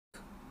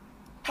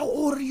How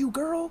old are you,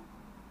 girl?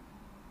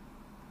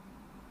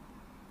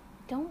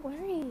 Don't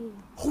worry.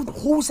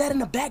 Who's that in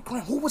the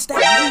background? Who was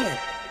that man?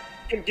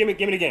 Give me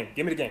the game.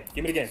 Give me the game.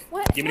 Give me the game.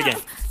 What? Give me the game.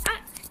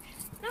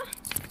 No.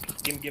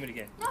 Give me the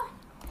game.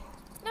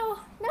 No.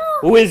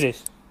 Who is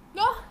this?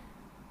 No.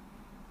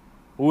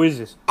 Who is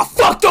this? I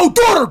fucked your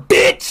daughter,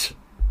 bitch!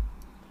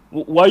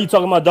 Why are you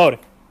talking about daughter?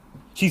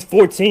 She's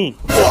 14.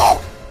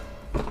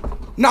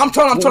 No, I'm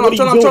trolling. Why are you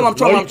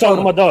talking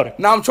about daughter?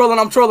 No, I'm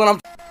trolling.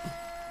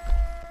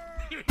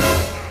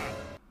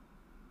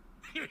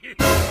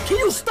 Can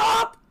you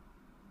stop?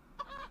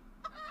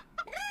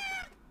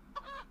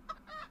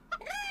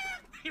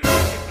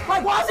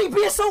 Like, why is he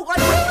being so, like,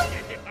 really?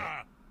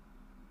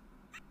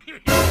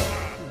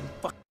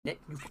 Fuck it.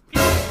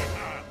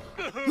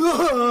 Who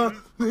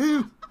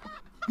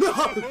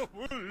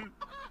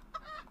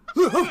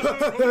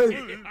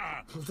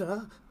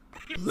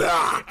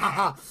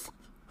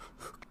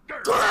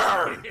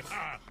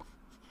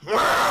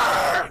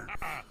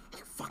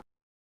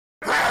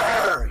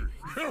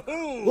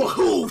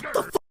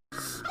the fuck?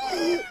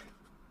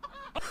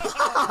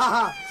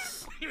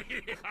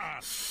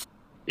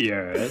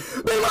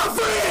 Yes. Be my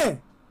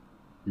friend!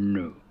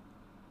 No.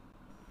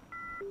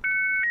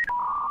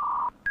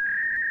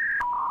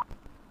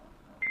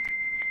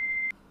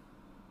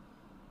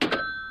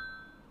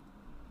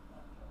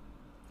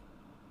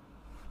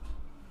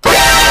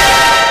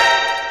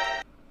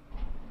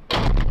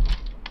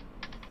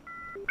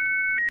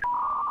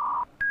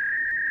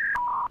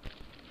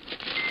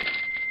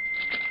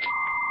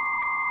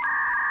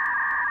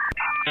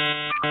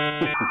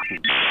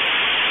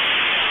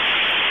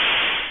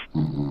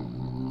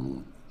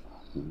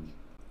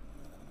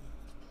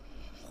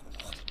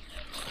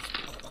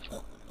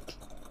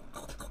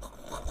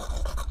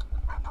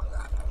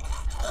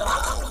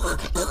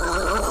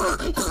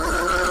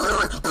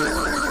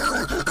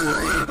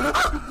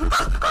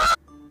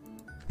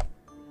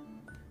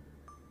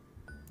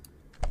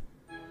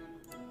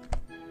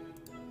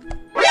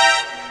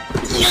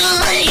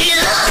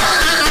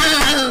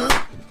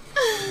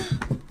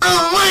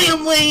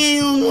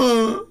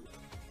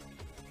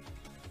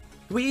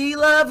 We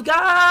love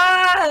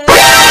God.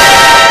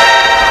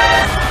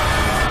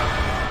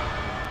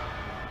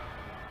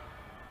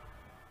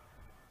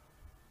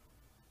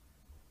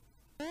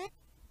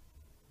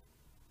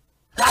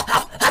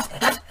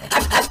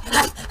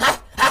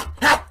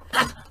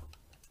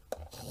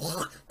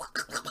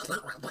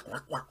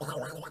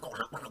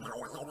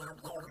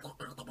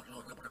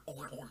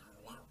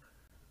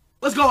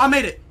 Let's go. I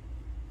made it.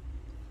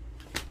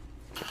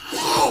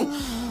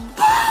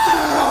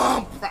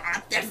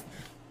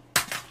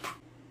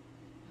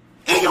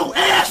 In your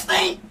ass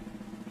thing!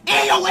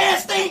 In your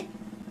ass thing!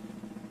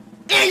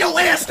 In your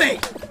ass thing!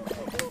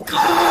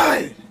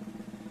 God!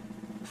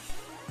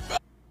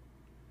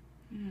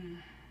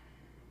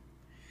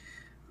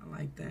 I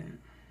like that.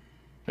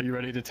 Are you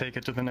ready to take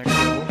it to the next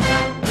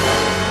level?